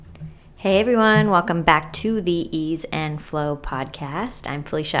Hey everyone, welcome back to the Ease and Flow podcast. I'm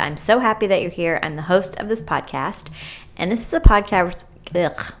Felicia. I'm so happy that you're here. I'm the host of this podcast, and this is the podcast.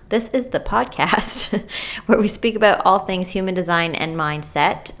 This is the podcast where we speak about all things human design and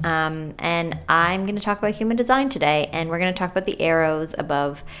mindset. And I'm going to talk about human design today, and we're going to talk about the arrows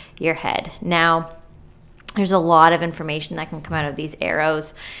above your head. Now, there's a lot of information that can come out of these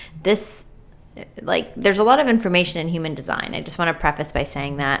arrows. There's a lot of information in human design. I just want to preface by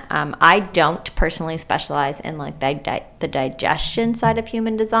saying that I don't personally specialize in the digestion side of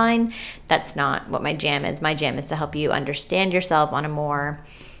human design. That's not what my jam is. My jam is to help you understand yourself on a more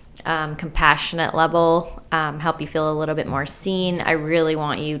compassionate level, help you feel a little bit more seen. I really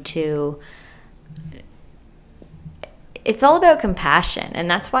want you to... It's all about compassion, and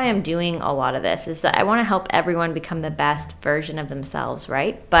that's why I'm doing a lot of this, is that I want to help everyone become the best version of themselves,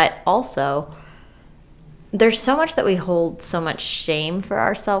 right? But also, there's so much that we hold so much shame for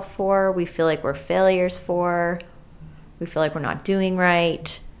ourselves for. We feel like we're failures for. We feel like we're not doing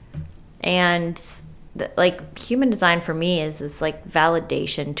right. And human design for me is this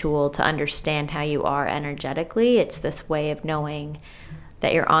validation tool to understand how you are energetically. It's this way of knowing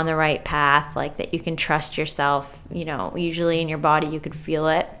that you're on the right path, that you can trust yourself. Usually in your body you could feel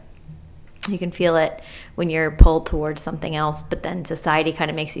it. You can feel it when you're pulled towards something else, but then society kind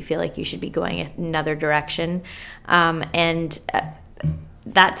of makes you feel like you should be going another direction. And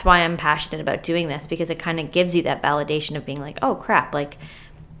that's why I'm passionate about doing this, because it kind of gives you that validation of being like, oh crap,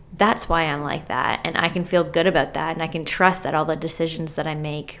 that's why I'm like that. And I can feel good about that. And I can trust that all the decisions that I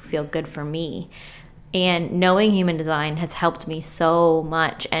make feel good for me. And knowing human design has helped me so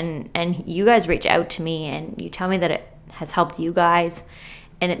much. And you guys reach out to me and you tell me that it has helped you guys.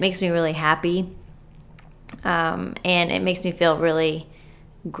 And it makes me really happy. And it makes me feel really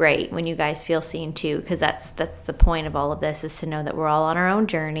great when you guys feel seen too, because that's the point of all of this, is to know that we're all on our own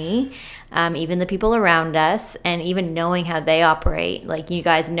journey, even the people around us, and even knowing how they operate. You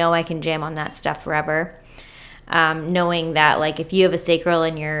guys know I can jam on that stuff forever. Knowing that if you have a sacral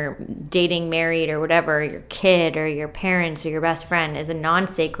and you're dating, married, or whatever, your kid or your parents or your best friend is a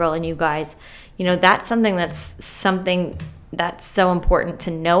non-sacral, and you guys, that's something that's so important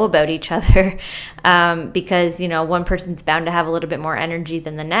to know about each other, because one person's bound to have a little bit more energy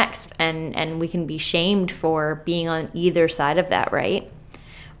than the next, and we can be shamed for being on either side of that, right?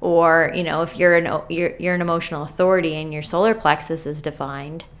 Or if you're an emotional authority and your solar plexus is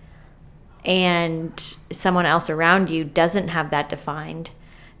defined, and someone else around you doesn't have that defined,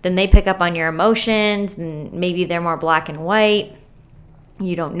 then they pick up on your emotions, and maybe they're more black and white.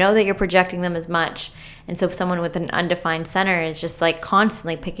 You don't know that you're projecting them as much. And so someone with an undefined center is just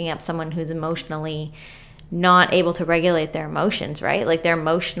constantly picking up someone who's emotionally not able to regulate their emotions, right? They're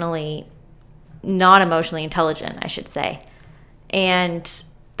not emotionally intelligent, I should say. And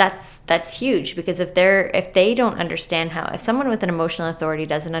that's huge, because if they don't understand if someone with an emotional authority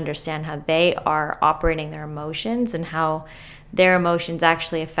doesn't understand how they are operating their emotions and how their emotions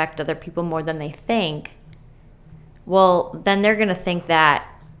actually affect other people more than they think, well, then they're going to think that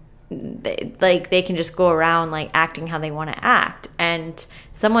they can just go around acting how they want to act. And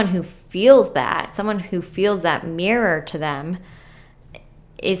someone who feels that mirror to them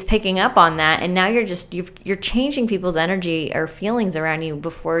is picking up on that, and now you're changing people's energy or feelings around you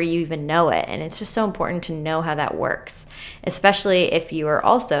before you even know it. And it's just so important to know how that works, especially if you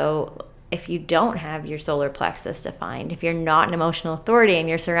don't have your solar plexus defined, if you're not an emotional authority and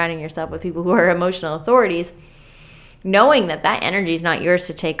you're surrounding yourself with people who are emotional authorities, knowing that energy is not yours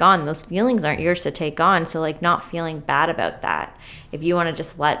to take on, those feelings aren't yours to take on. So not feeling bad about that. If you want to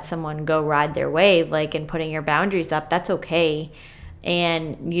just let someone go ride their wave, and putting your boundaries up, that's okay.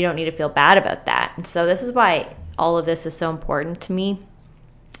 And you don't need to feel bad about that. And so this is why all of this is so important to me.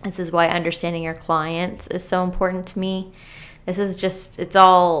 This is why understanding your clients is so important to me. This is just, it's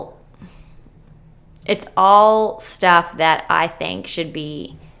all stuff that I think should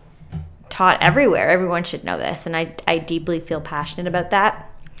be taught everywhere. Everyone should know this. And I deeply feel passionate about that.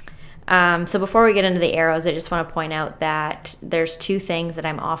 So before we get into the arrows, I just want to point out that there's two things that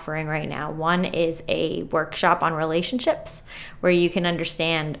I'm offering right now. One is a workshop on relationships, where you can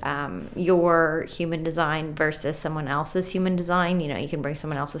understand your human design versus someone else's human design. You can bring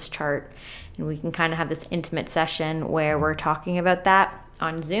someone else's chart, and we can kind of have this intimate session where we're talking about that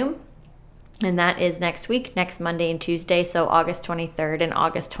on Zoom. And that is next week, next Monday and Tuesday, so August 23rd and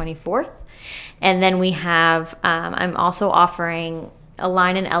August 24th. And then we have, I'm also offering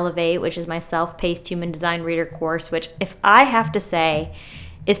Align and Elevate, which is my self-paced human design reader course, which, if I have to say,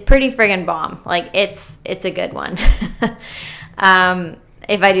 is pretty friggin' bomb. It's a good one.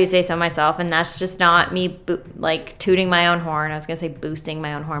 if I do say so myself. And that's just not me like tooting my own horn. I was going to say boosting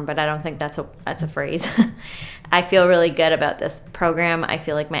my own horn, but I don't think that's a phrase. I feel really good about this program. I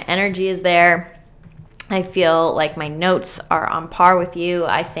feel like my energy is there. I feel like my notes are on par with you.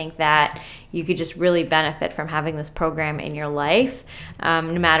 I think that you could just really benefit from having this program in your life, no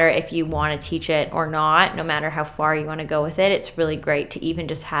matter if you want to teach it or not, no matter how far you want to go with it. It's really great to even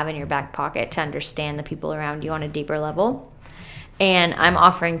just have in your back pocket to understand the people around you on a deeper level. And I'm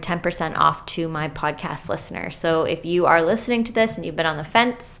offering 10% off to my podcast listeners. So if you are listening to this and you've been on the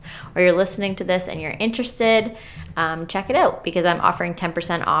fence, or you're listening to this and you're interested, check it out, because I'm offering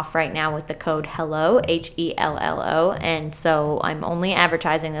 10% off right now with the code HELLO, HELLO. And so I'm only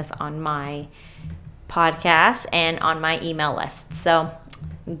advertising this on my podcast and on my email list. So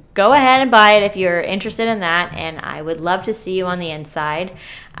go ahead and buy it if you're interested in that. And I would love to see you on the inside.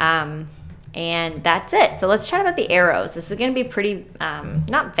 And that's it. So let's chat about the arrows. This is going to be pretty,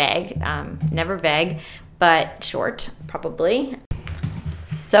 not vague, never vague, but short, probably.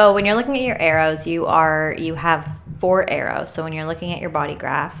 So when you're looking at your arrows, you have 4 arrows. So when you're looking at your body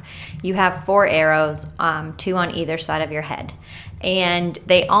graph, you have 4 arrows, 2 on either side of your head. And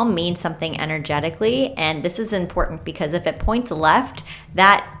they all mean something energetically. And this is important because if it points left,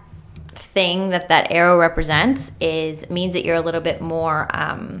 that thing that arrow represents means that you're a little bit more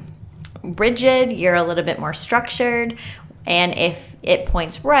rigid, you're a little bit more structured, and if it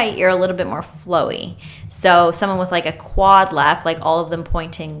points right, you're a little bit more flowy. So someone with like a quad left, like all of them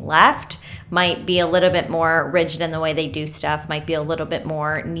pointing left, might be a little bit more rigid in the way they do stuff, might be a little bit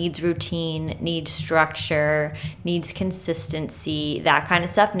more needs routine, needs structure, needs consistency, that kind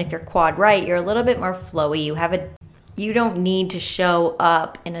of stuff. And if you're quad right, you're a little bit more flowy. You don't need to show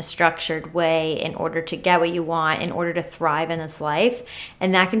up in a structured way in order to get what you want, in order to thrive in this life.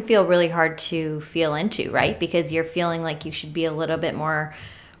 And that can feel really hard to feel into, right? Because you're feeling like you should be a little bit more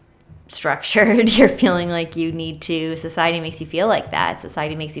structured. You're feeling like you need to, society makes you feel like that.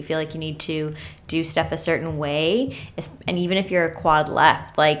 Society makes you feel like you need to do stuff a certain way. And even if you're a quad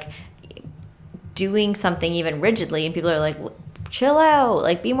left, like doing something even rigidly, and people are like, chill out,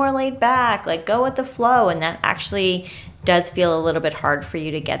 like be more laid back, like go with the flow. And that actually does feel a little bit hard for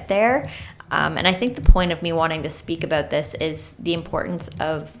you to get there. And I think the point of me wanting to speak about this is the importance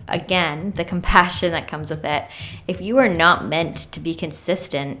of, again, the compassion that comes with it. If you are not meant to be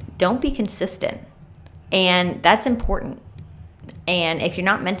consistent, don't be consistent. And that's important. And if you're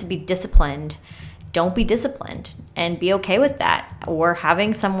not meant to be disciplined, don't be disciplined, and be okay with that. Or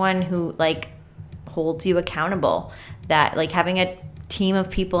having someone who like holds you accountable, that like having a team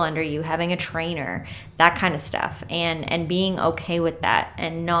of people under you, having a trainer, that kind of stuff, and being okay with that,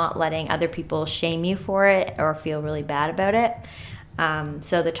 and not letting other people shame you for it or feel really bad about it.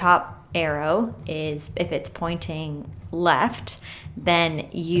 So the top arrow is, if it's pointing left, then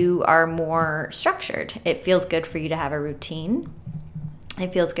you are more structured. It feels good for you to have a routine.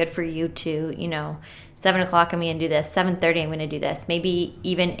 It feels good for you to, 7 o'clock I'm going to do this, 7:30 I'm going to do this. Maybe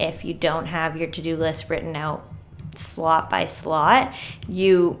even if you don't have your to-do list written out slot by slot,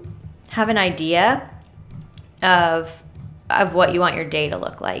 you have an idea of what you want your day to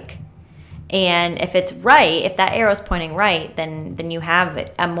look like. And if it's right, if that arrow's pointing right, then you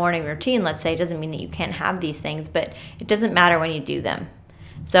have a morning routine, let's say. It doesn't mean that you can't have these things, but it doesn't matter when you do them.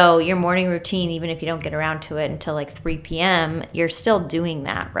 So your morning routine, even if you don't get around to it until like 3 p.m., you're still doing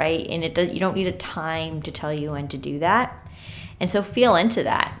that, right? And you don't need a time to tell you when to do that. And so feel into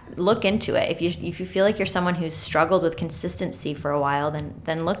that. Look into it. If you feel like you're someone who's struggled with consistency for a while,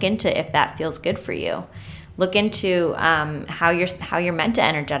 then look into if that feels good for you. Look into how you're meant to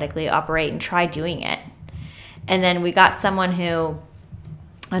energetically operate, and try doing it. And then we got someone who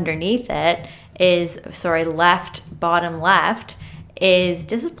underneath it is, bottom left, is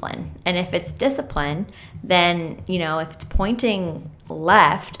discipline. And if it's discipline, then, if it's pointing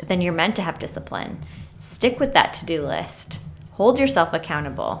left, then you're meant to have discipline. Stick with that to-do list. Hold yourself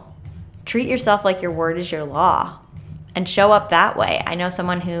accountable. Treat yourself like your word is your law, and show up that way. I know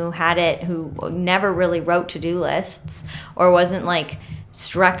someone who never really wrote to-do lists, or wasn't like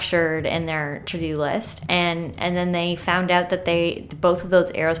structured in their to-do list. And then they found out that both of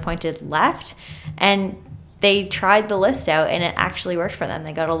those arrows pointed left, and they tried the list out and it actually worked for them.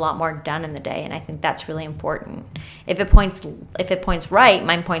 They got a lot more done in the day. And I think that's really important. If it points right,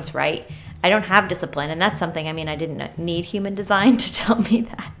 mine points right, I don't have discipline. And that's something, I didn't need human design to tell me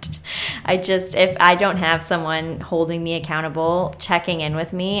that. If I don't have someone holding me accountable, checking in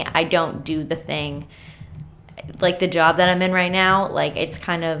with me, I don't do the thing. like the job that I'm in right now, like it's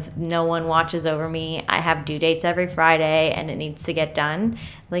kind of no one watches over me. I have due dates every Friday and it needs to get done.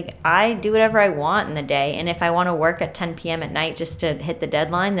 Like I do whatever I want in the day. And if I want to work at 10 p.m. at night just to hit the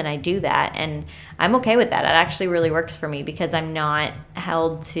deadline, then I do that. And I'm okay with that. It actually really works for me because I'm not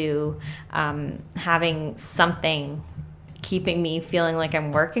held to having something keeping me feeling like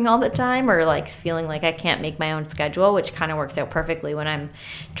I'm working all the time or like feeling like I can't make my own schedule, which kind of works out perfectly when I'm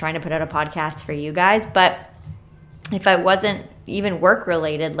trying to put out a podcast for you guys. But if I wasn't even work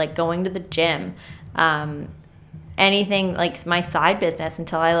related, like going to the gym, anything like my side business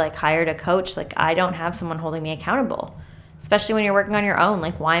until I like hired a coach, like I don't have someone holding me accountable, especially when you're working on your own.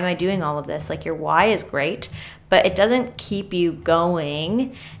 Like, why am I doing all of this? Like your why is great, but it doesn't keep you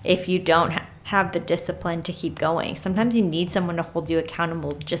going if you don't have the discipline to keep going. Sometimes you need someone to hold you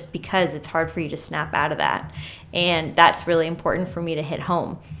accountable just because it's hard for you to snap out of that. And that's really important for me to hit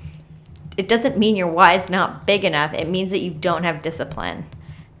home. It doesn't mean your why is not big enough. It means that you don't have discipline.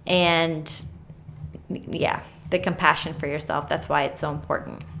 And yeah, the compassion for yourself. That's why it's so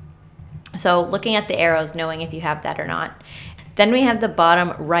important. So looking at the arrows, knowing if you have that or not. Then we have the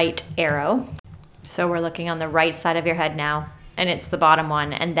bottom right arrow. So we're looking on the right side of your head now, and it's the bottom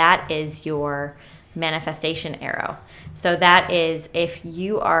one, and that is your manifestation arrow. So that is if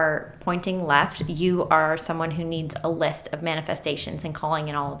you are pointing left, you are someone who needs a list of manifestations and calling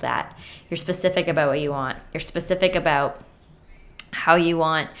in all of that. You're specific about what you want. You're specific about how you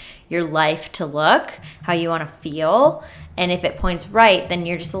want your life to look, how you want to feel. And if it points right, then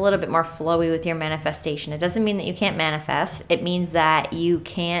you're just a little bit more flowy with your manifestation. It doesn't mean that you can't manifest. It means that you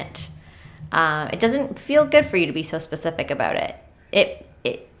can't, it doesn't feel good for you to be so specific about it.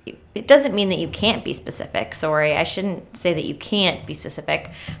 It doesn't mean that you can't be specific. Sorry, I shouldn't say that you can't be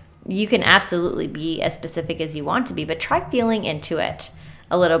specific. You can absolutely be as specific as you want to be, but try feeling into it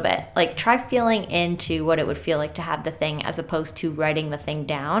a little bit. Like try feeling into what it would feel like to have the thing as opposed to writing the thing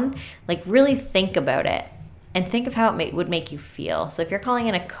down. Like really think about it and think of how it would make you feel. So if you're calling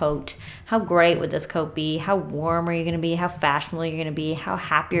in a coat, how great would this coat be? How warm are you going to be? How fashionable are you going to be? How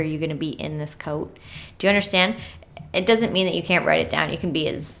happy are you going to be in this coat? Do you understand? It doesn't mean that you can't write it down. You can be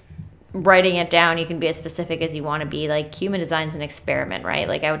as writing it down, you can be as specific as you want to be. Like human design is an experiment, right?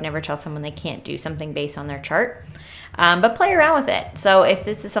 Like I would never tell someone they can't do something based on their chart. But play around with it. So if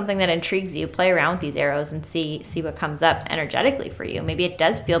this is something that intrigues you, play around with these arrows and see what comes up energetically for you. Maybe it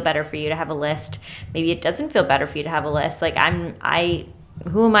does feel better for you to have a list. Maybe it doesn't feel better for you to have a list. Like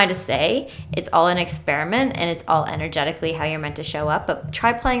who am I to say? It's all an experiment and it's all energetically how you're meant to show up. But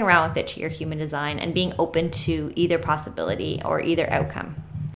try playing around with it to your human design and being open to either possibility or either outcome.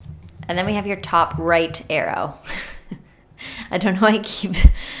 And then we have your top right arrow. I don't know why I keep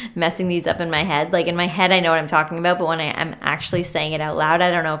messing these up in my head. Like in my head, I know what I'm talking about, but when I'm actually saying it out loud,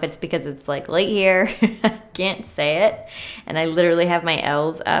 I don't know if it's because it's like late here. I can't say it. And I literally have my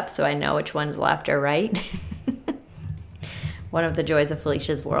L's up so I know which one's left or right. One of the joys of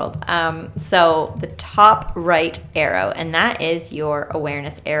Felicia's world. So the top right arrow, and that is your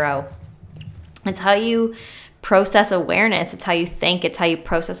awareness arrow. It's how you process awareness. It's how you think. It's how you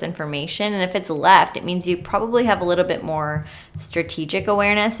process information. And if it's left, it means you probably have a little bit more strategic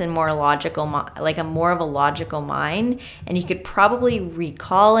awareness and more logical, like a more of a logical mind. And you could probably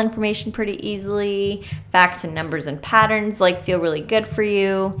recall information pretty easily. Facts and numbers and patterns like feel really good for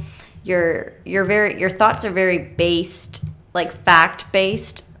you. Your thoughts are very based, like fact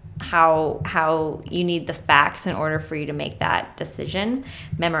based. How you need the facts in order for you to make that decision,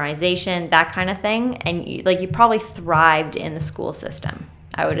 memorization, that kind of thing. And you probably thrived in the school system,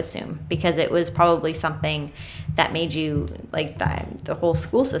 I would assume, because it was probably something that made you like that. The whole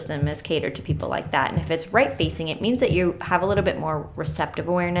school system is catered to people like that. And if it's right facing, it means that you have a little bit more receptive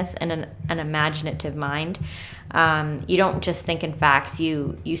awareness and an imaginative mind. You don't just think in facts.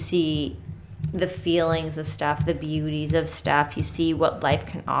 You see the feelings of stuff, the beauties of stuff. You see what life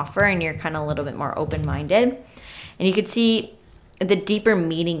can offer, and you're kind of a little bit more open-minded. And you could see the deeper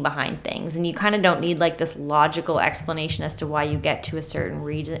meaning behind things, and you kind of don't need like this logical explanation as to why you get to a certain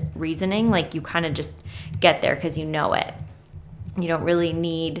reasoning. Like you kind of just get there because you know it. You don't really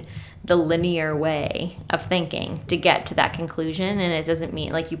need the linear way of thinking to get to that conclusion, and it doesn't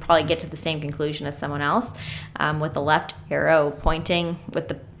mean like you probably get to the same conclusion as someone else with the left arrow pointing with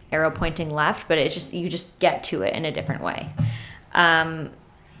the arrow pointing left, but you just get to it in a different way.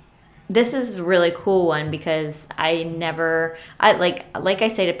 This is a really cool one because I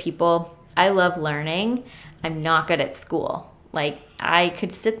say to people, I love learning. I'm not good at school. Like I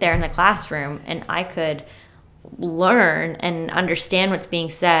could sit there in the classroom and I could learn and understand what's being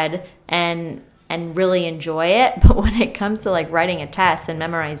said and really enjoy it. But when it comes to like writing a test and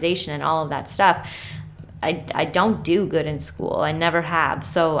memorization and all of that stuff, I don't do good in school. I never have.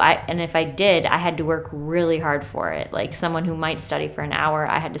 And if I did, I had to work really hard for it. Like someone who might study for an hour,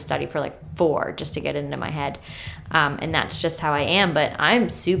 I had to study for like 4 just to get it into my head. And that's just how I am. But I'm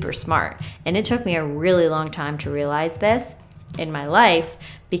super smart. And it took me a really long time to realize this in my life,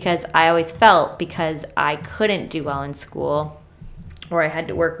 because I always felt because I couldn't do well in school, or I had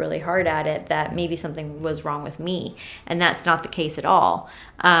to work really hard at it, that maybe something was wrong with me. And that's not the case at all.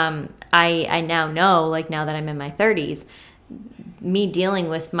 I now know, like now that I'm in my 30s, me dealing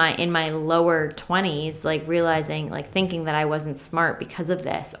with in my lower 20s, like realizing, like thinking that I wasn't smart because of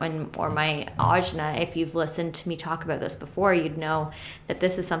this, or my ajna, if you've listened to me talk about this before, you'd know that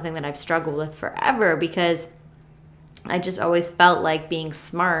this is something that I've struggled with forever, because I just always felt like being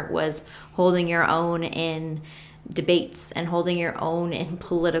smart was holding your own in debates and holding your own in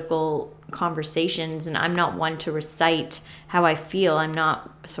political conversations. And I'm not one to recite how I feel. I'm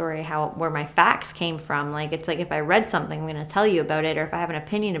not where my facts came from. Like, it's like if I read something, I'm going to tell you about it, or if I have an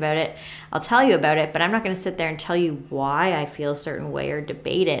opinion about it, I'll tell you about it, but I'm not going to sit there and tell you why I feel a certain way or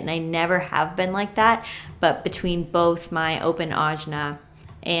debate it. And I never have been like that. But between both my open ajna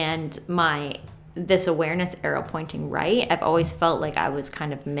and this awareness arrow pointing right, I've always felt like I was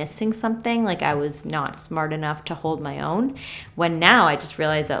kind of missing something, like I was not smart enough to hold my own, when now I just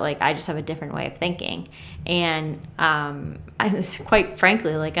realize that like I just have a different way of thinking. And I was, quite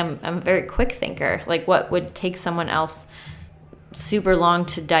frankly, like I'm a very quick thinker. Like what would take someone else super long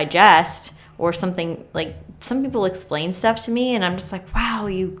to digest, or something, like some people explain stuff to me and I'm just like, wow,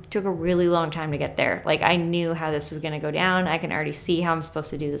 you took a really long time to get there. Like I knew how this was going to go down. I can already see how I'm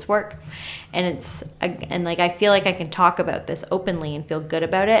supposed to do this work. And like I feel like I can talk about this openly and feel good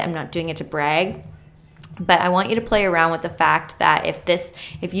about it. I'm not doing it to brag. But I want you to play around with the fact that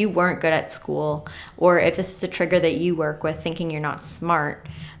if you weren't good at school, or if this is a trigger that you work with, thinking you're not smart,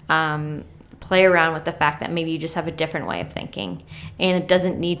 play around with the fact that maybe you just have a different way of thinking, and it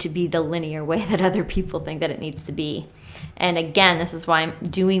doesn't need to be the linear way that other people think that it needs to be. And again, this is why I'm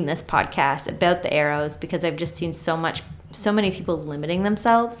doing this podcast about the arrows, because I've just seen so many people limiting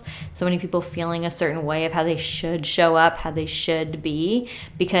themselves, so many people feeling a certain way of how they should show up, how they should be,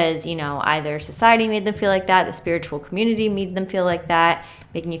 because, either society made them feel like that, the spiritual community made them feel like that,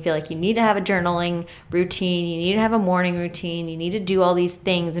 making you feel like you need to have a journaling routine, you need to have a morning routine, you need to do all these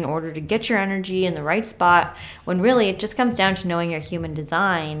things in order to get your energy in the right spot, when really it just comes down to knowing your human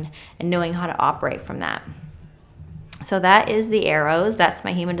design and knowing how to operate from that. So that is the arrows. That's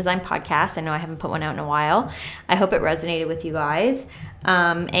my Human Design podcast. I know I haven't put one out in a while. I hope it resonated with you guys.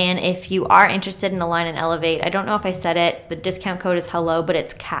 And if you are interested in Align and Elevate, I don't know if I said it, the discount code is HELLO, but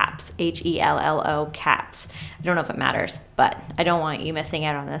it's CAPS, HELLO, CAPS. I don't know if it matters, but I don't want you missing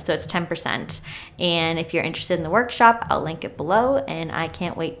out on this. So it's 10%. And if you're interested in the workshop, I'll link it below, and I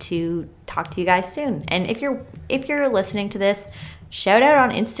can't wait to talk to you guys soon. And if you're listening to this, shout out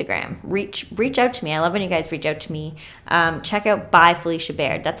on Instagram. Reach out to me. I love when you guys reach out to me. Check out By Felicia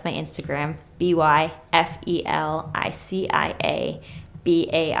Baird. That's my Instagram. BYFELICIA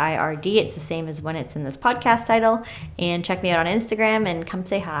BAIRD. It's the same as when it's in this podcast title. And check me out on Instagram and come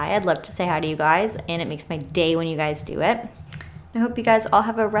say hi. I'd love to say hi to you guys, and it makes my day when you guys do it. I hope you guys all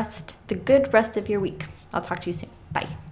have the good rest of your week. I'll talk to you soon. Bye.